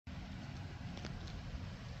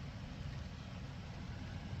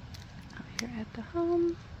here at the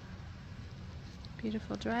home.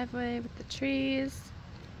 Beautiful driveway with the trees.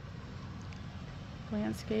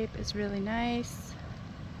 Landscape is really nice.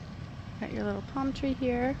 Got your little palm tree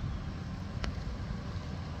here.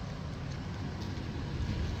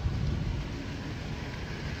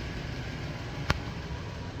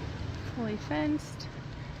 Fully fenced.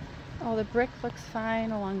 All the brick looks fine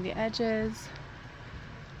along the edges.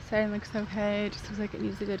 Siding looks okay. It just looks like it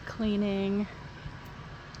needs a good cleaning.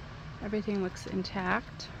 Everything looks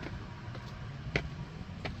intact.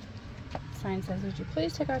 Sign says, "Would you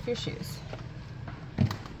please take off your shoes?"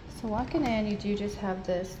 So walking in, you do just have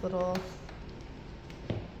this little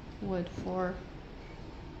wood floor.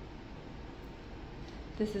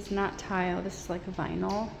 This is not tile, this is like a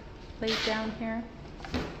vinyl laid down here.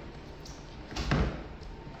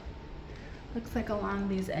 Looks like along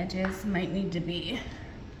these edges might need to be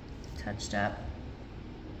touched up.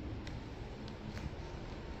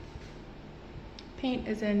 Paint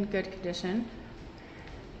is in good condition.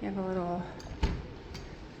 You have a little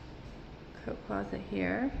coat closet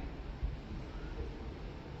here.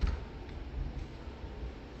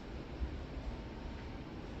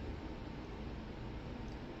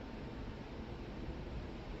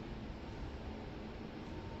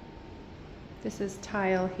 This is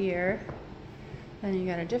tile here. Then you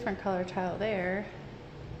got a different color tile there.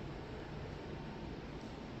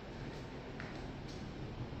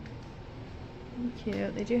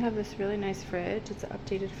 Cute. They do have this really nice fridge. It's an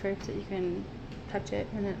updated fridge that you can touch it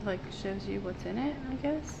and it like shows you what's in it, I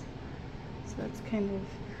guess. So that's kind of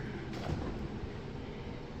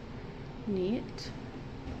neat.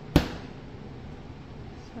 So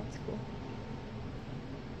that's cool.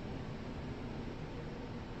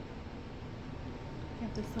 You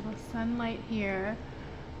have this little sunlight here.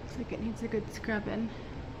 Looks like it needs a good scrubbing.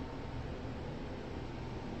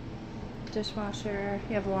 Dishwasher.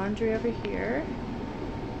 You have laundry over here.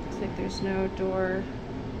 Looks like there's no door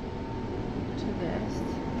to this.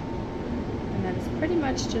 And then it's pretty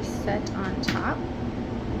much just set on top.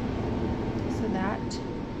 So that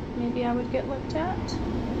maybe I would get looked at.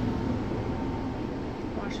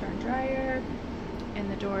 Washer and dryer. And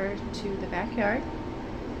the door to the backyard.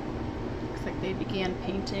 Looks like they began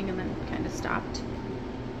painting and then kind of stopped.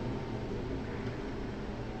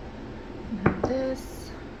 And have this.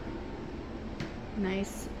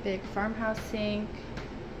 Nice big farmhouse sink,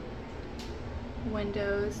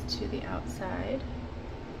 windows to the outside.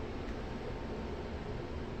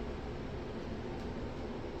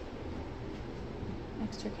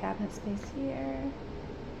 Extra cabinet space here,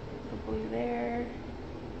 the blue there.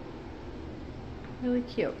 Really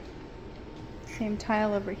cute. Same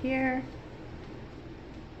tile over here.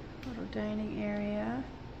 Little dining area.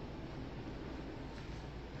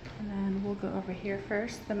 And then we'll go over here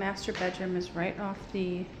first. The master bedroom is right off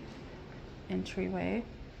the entryway.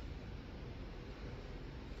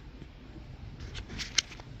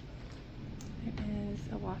 There is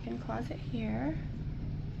a walk-in closet here.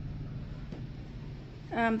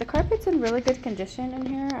 The carpet's in really good condition in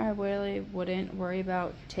here. I really wouldn't worry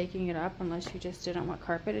about taking it up unless you just didn't want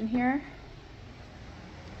carpet in here.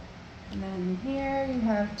 And then here you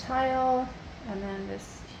have tile and then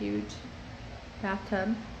this huge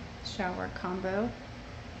bathtub. Shower combo.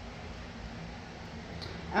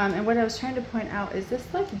 And what I was trying to point out is this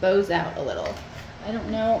like bows out a little. I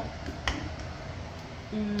don't know.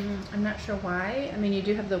 I'm not sure why. I mean, you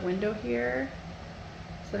do have the window here.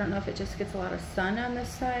 So I don't know if it just gets a lot of sun on this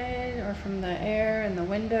side or from the air in the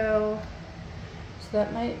window. So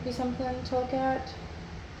that might be something to look at.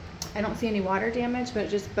 I don't see any water damage, but it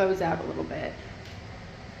just bows out a little bit.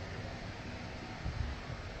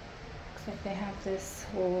 Like they have this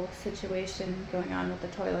whole situation going on with the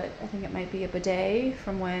toilet. I think it might be a bidet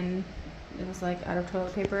from when it was like out of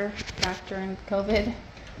toilet paper back during COVID.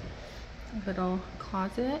 A little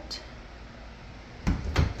closet.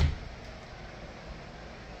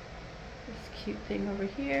 This cute thing over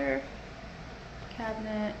here.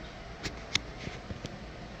 Cabinet.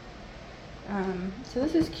 So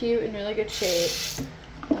this is cute and really good shape.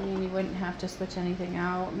 I mean, you wouldn't have to switch anything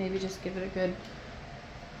out. Maybe just give it a good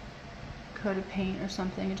coat of paint or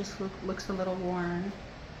something. It just looks a little worn.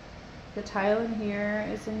 The tile in here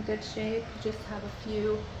is in good shape. You just have a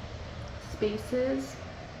few spaces.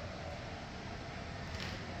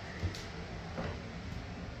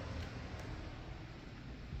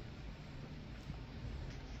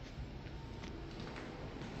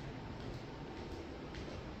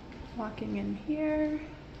 Walking in here,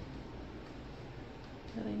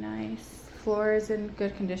 really nice. Floor is in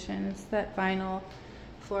good condition. It's that vinyl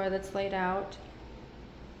floor that's laid out.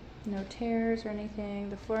 No tears or anything.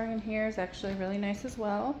 The flooring in here is actually really nice as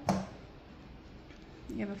well.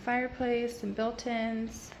 You have a fireplace, some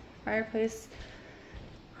built-ins. Fireplace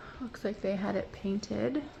looks like they had it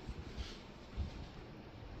painted.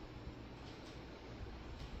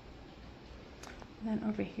 And then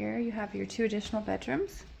over here you have your 2 additional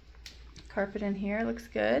bedrooms. Carpet in here looks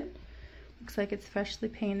good. Looks like it's freshly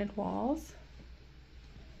painted walls.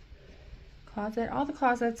 Closet. All the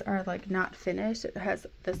closets are like not finished. It has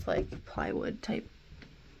this like plywood type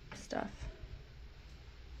stuff.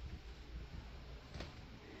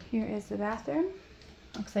 Here is the bathroom.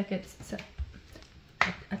 Looks like it's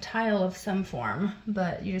a tile of some form,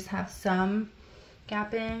 but you just have some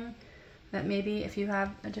gapping that maybe if you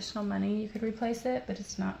have additional money you could replace it, but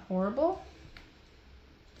it's not horrible.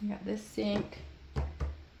 You got this sink.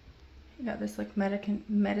 You got this like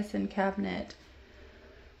medicine cabinet,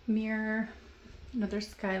 mirror, another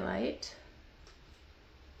skylight,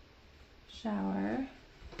 shower.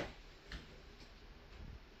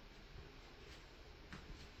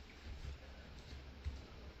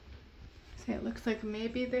 So it looks like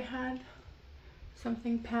maybe they had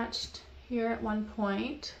something patched here at one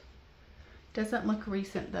point. Doesn't look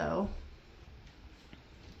recent though.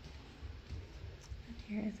 And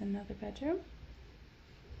here is another bedroom.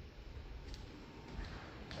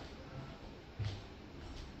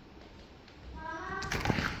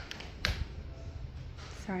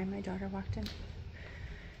 Sorry, my daughter walked in.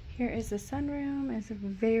 Here is the sunroom. It's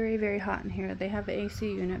very, very hot in here. They have an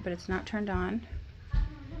AC unit, but it's not turned on.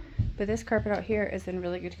 But this carpet out here is in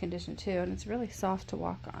really good condition too, and it's really soft to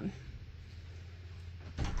walk on.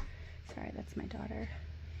 Sorry, that's my daughter.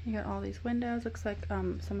 You got all these windows. Looks like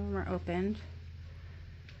some of them are opened.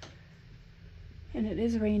 And it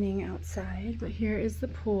is raining outside, but here is the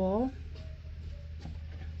pool.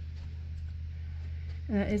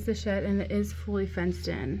 And that is the shed, and it is fully fenced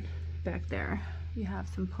in back there. You have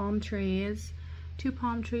some palm trees, 2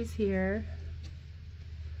 palm trees here.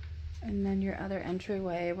 And then your other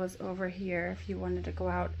entryway was over here if you wanted to go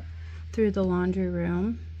out through the laundry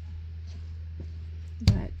room.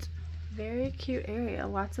 But very cute area.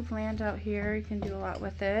 Lots of land out here. You can do a lot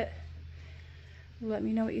with it. Let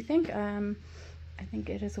me know what you think. I think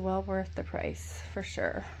it is well worth the price for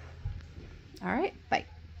sure. All right, bye.